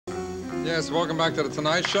Yes, welcome back to The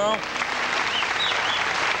Tonight Show.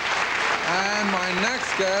 And my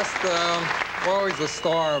next guest, well, he's a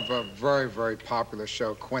star of a very, very popular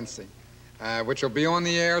show, Quincy, which will be on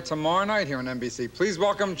the air tomorrow night here on NBC. Please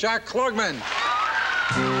welcome Jack Klugman.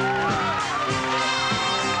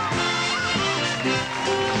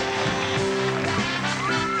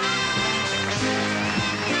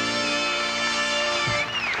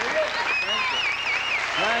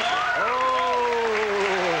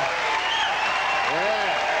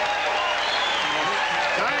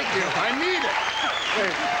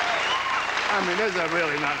 I mean, this is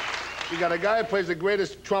really not. You got a guy who plays the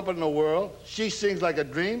greatest trumpet in the world. She sings like a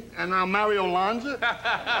dream. And now Mario Lanza.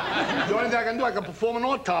 The only thing I can do, I can perform an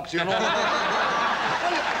autopsy and all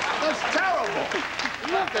that. That's terrible.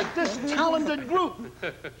 Look at this talented group.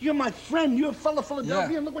 You're my friend. You're a fellow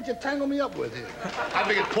Philadelphia, and look what you tangled me up with here. I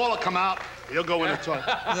figured Paul will come out. He'll go in and talk.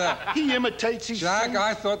 Yeah. He imitates. Jack,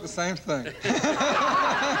 I thought the same thing.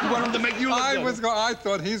 You want him to make you look good. I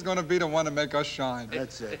thought he's going to be the one to make us shine.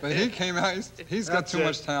 That's it. But he came out. He's got too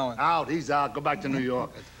much talent. Out. He's out. Go back to New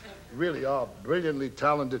York. Really are brilliantly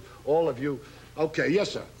talented, all of you. Okay,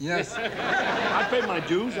 yes, sir. Yes. I paid my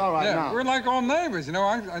dues. All right, now. We're like all neighbors, you know.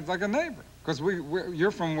 I'm like a neighbor. Because you're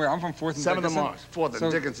from where? I'm from 4th and 7th and Mars. 4th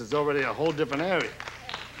and Dickinson's already a whole different area.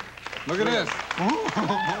 Look at this.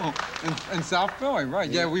 in South Philly, right.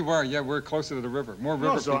 Yeah, we were. Yeah, we're closer to the river. More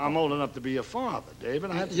river so people. I'm old enough to be your father, David.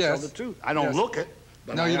 I have to tell the truth. I don't look it.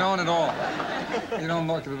 But no, you don't at all. You don't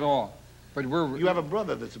look it at all. But You have a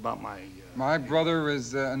brother that's about my... My brother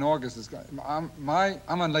is in August. I'm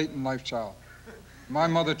a late in life child. My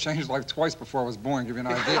mother changed life twice before I was born, give you an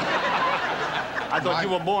idea. I thought you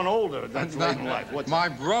were born older. That's late in life. My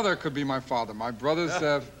brother could be my father. My brother's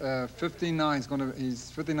 59.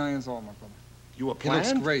 He's 59 years old, my brother. You were planned?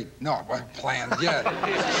 He looks great. No, planned, yeah.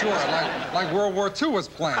 Sure, like World War II was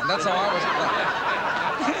planned. That's how I was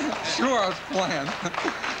planned. Sure, I was planned.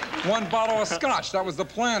 One bottle of scotch, that was the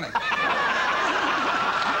planning.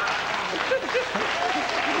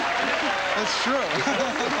 That's true.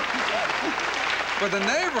 But the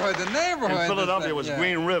neighborhood... In Philadelphia was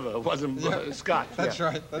Green River. It wasn't Scotch. That's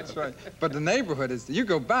right, that's right. But the neighborhood is... You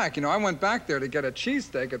go back, you know, I went back there to get a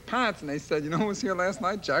cheesesteak at Pat's, and they said, you know who was here last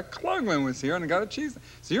night? Jack Klugman was here, and I got a cheesesteak.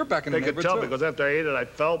 So you're back in the neighborhood, They could tell because after I ate it, I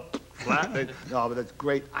fell flat. No, but that's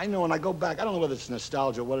great. I know when I go back, I don't know whether it's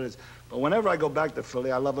nostalgia or what it is, but whenever I go back to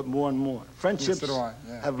Philly, I love it more and more. Friendships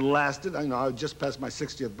have lasted. I know I just passed my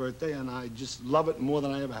 60th birthday, and I just love it more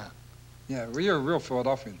than I ever have. Yeah, well, you're a real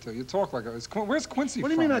Philadelphian, too. You talk like it. Where's Quincy from? What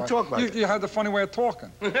do you mean I talk like You have the funny way of talking.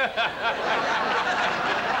 And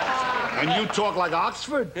you talk like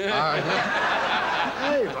Oxford? Hey,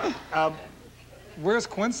 where's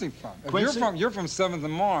Quincy from? Quincy? You're from 7th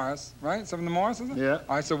and Mars, right? 7th and Mars, is it? Yeah.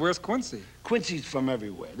 All right, so where's Quincy? Quincy's from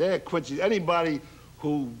everywhere. They're Quincy. Anybody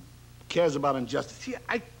who cares about injustice. See,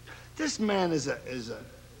 this man is a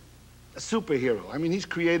superhero. I mean, he's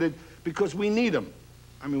created because we need him.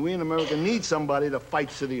 I mean, we in America need somebody to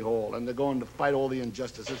fight City Hall and to go and to fight all the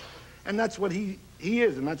injustices. And that's what he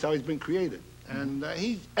is, and that's how he's been created. And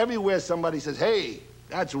he's everywhere somebody says, hey,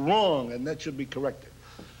 that's wrong, and that should be corrected.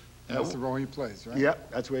 That's the role he plays, right? Yeah,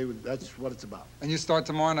 that's what it's about. And you start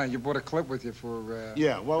tomorrow night. You brought a clip with you for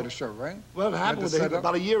the show, right? Well, it happened with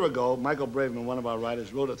about a year ago. Michael Braveman, one of our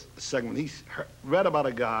writers, wrote a segment. He read about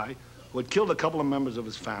a guy who had killed a couple of members of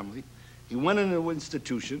his family. He went into an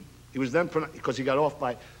institution. He was then, because he got off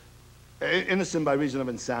by, innocent by reason of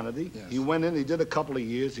insanity. Yes. He went in, he did a couple of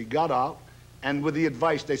years, he got out, and with the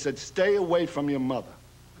advice, they said, stay away from your mother.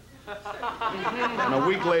 And a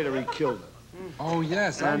week later, he killed her. Oh,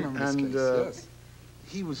 yes, I remember this case, yes.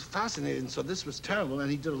 He was fascinated, and so this was terrible, and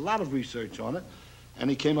he did a lot of research on it, and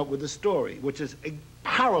he came up with this story, which is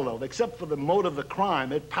paralleled, except for the mode of the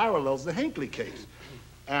crime, it parallels the Hinckley case.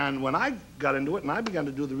 And when I got into it and I began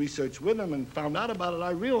to do the research with him and found out about it,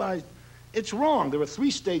 I realized it's wrong. There are 3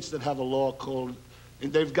 states that have a law called,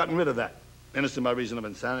 and they've gotten rid of that, innocent by reason of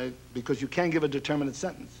insanity, because you can't give a determinate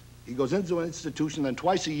sentence. He goes into an institution, and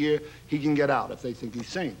twice a year he can get out if they think he's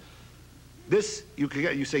sane. This,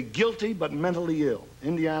 you say guilty but mentally ill.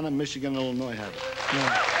 Indiana, Michigan, and Illinois have it.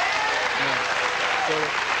 So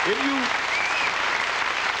if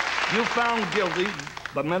you found guilty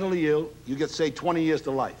but mentally ill, you get, say, 20 years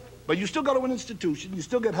to life. But you still go to an institution, you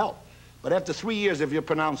still get help. But after 3 years, if you're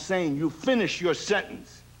pronounced sane, you finish your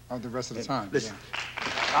sentence. Oh, the rest of the time. Listen,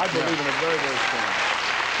 I believe in it very, very strongly.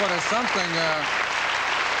 Well,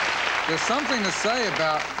 there's something to say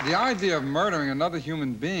about the idea of murdering another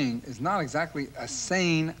human being is not exactly a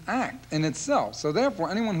sane act in itself. So therefore,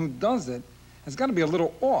 anyone who does it has got to be a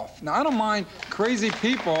little off. Now, I don't mind crazy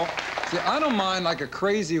people See, I don't mind like a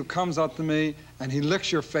crazy who comes up to me and he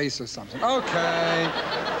licks your face or something. Okay.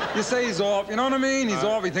 You say he's off, you know what I mean? He's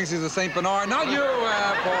off, he thinks he's a St. Bernard. Not you,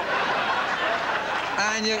 Paul.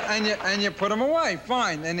 And you put him away,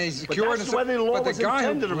 fine. And he's cured. But the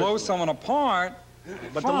guy who blows someone apart,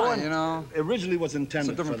 but fine, the law, you know, originally was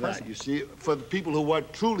intended for that, you see, for the people who were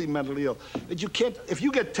truly mentally ill. That you can't, if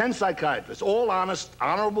you get 10 psychiatrists, all honest,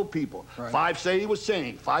 honorable people, right. 5 say he was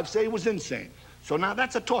sane, 5 say he was insane. So now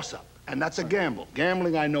that's a toss-up, and that's a gamble.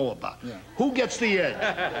 Gambling I know about. Yeah. Who gets the edge?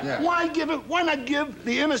 Yeah. Why not give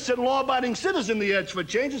the innocent, law-abiding citizen the edge for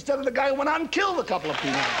change instead of the guy who went out and killed a couple of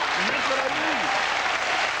people? And that's what I mean.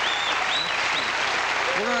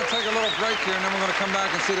 We're going to take a little break here, and then we're going to come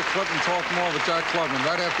back and see the clip and talk more with Jack Klugman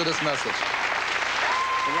right after this message.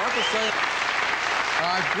 I have to say,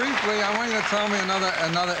 briefly, I want you to tell me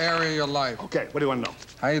another area of your life. Okay, what do you want to know?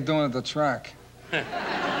 How you doing at the track?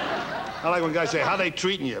 I like when guys say, how they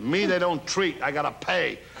treating you? Me, they don't treat. I got to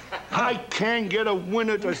pay. I can't get a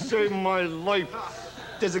winner to save my life.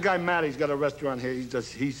 There's a guy, Matty, he's got a restaurant here.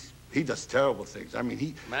 He does terrible things. I mean,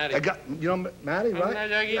 you know Matty, right?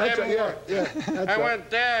 I went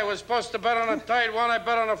there. I was supposed to bet on a tight one. I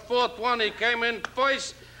bet on a 4th one. He came in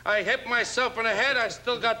first. I hit myself in the head. I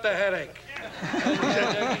still got the headache.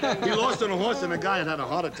 He lost on a horse, and the guy had a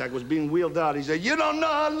heart attack, was being wheeled out. He said, you don't know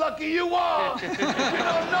how lucky you are. You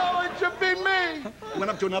don't know it should be me. He went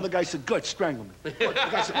up to another guy, said, good, strangle me. Good. The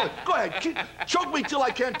guy said, go ahead, choke me till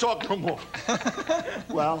I can't talk no more.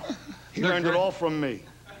 Well, he learned it all from me.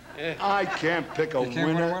 I can't pick a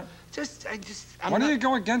winner. Why do you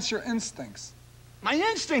go against your instincts? My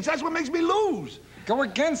instincts, that's what makes me lose. Go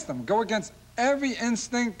against them. Go against every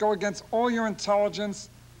instinct. Go against all your intelligence.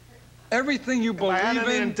 Everything you believe in. If I had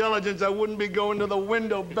any intelligence, I wouldn't be going to the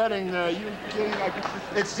window betting there. You kidding?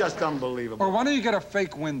 It's just unbelievable. Or why don't you get a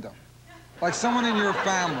fake window? Like someone in your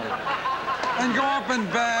family. And go up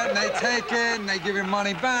and bet, and they take it, and they give you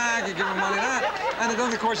money back, you give them money back, and it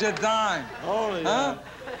doesn't cost you a dime. Oh, yeah. Huh?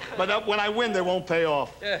 But when I win, they won't pay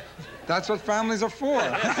off. Yeah. That's what families are for.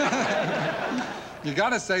 You got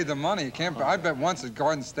to save the money. You can't. I bet once at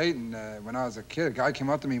Garden State, and when I was a kid, a guy came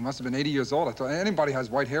up to me. He must have been 80 years old. I thought anybody who has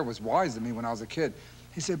white hair was wise to me when I was a kid.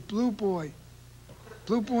 He said, Blue boy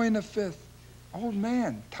in the 5th, old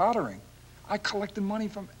man, tottering. I collected money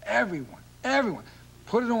from everyone.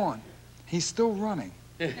 Put it on. He's still running.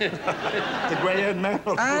 The gray-haired man.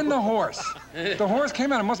 And the horse. The horse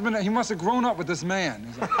came out. He must have grown up with this man.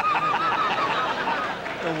 He's like,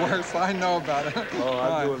 the worst. I know about it. Oh,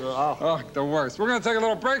 I do it. Oh, the worst. We're going to take a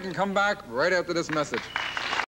little break and come back right after this message.